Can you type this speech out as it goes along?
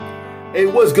Hey,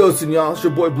 what's ghosting, y'all? It's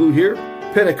your boy Blue here.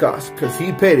 Pentecost, because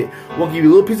he paid it. We'll give you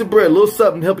a little piece of bread, a little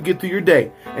something to help you get through your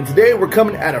day. And today we're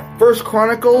coming out of 1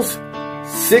 Chronicles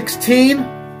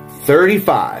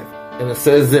 16:35. And it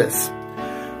says this.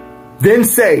 Then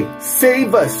say,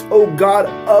 save us, O God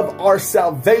of our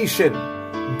salvation.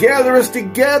 Gather us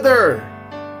together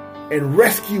and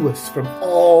rescue us from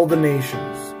all the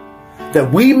nations,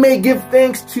 that we may give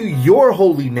thanks to your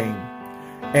holy name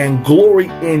and glory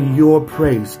in your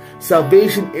praise.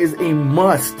 Salvation is a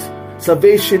must.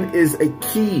 Salvation is a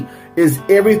key, is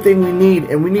everything we need.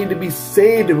 And we need to be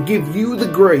saved and give you the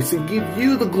grace and give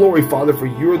you the glory, Father, for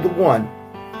you're the one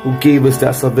who gave us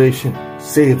that salvation.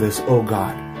 Save us, oh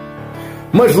God.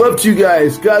 Much love to you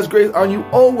guys. God's grace on you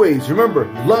always. Remember,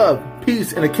 love,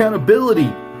 peace, and accountability.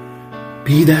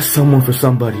 Be that someone for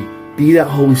somebody. Be that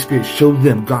Holy Spirit. Show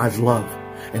them God's love.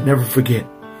 And never forget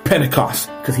Pentecost,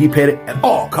 because he paid it at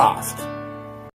all costs.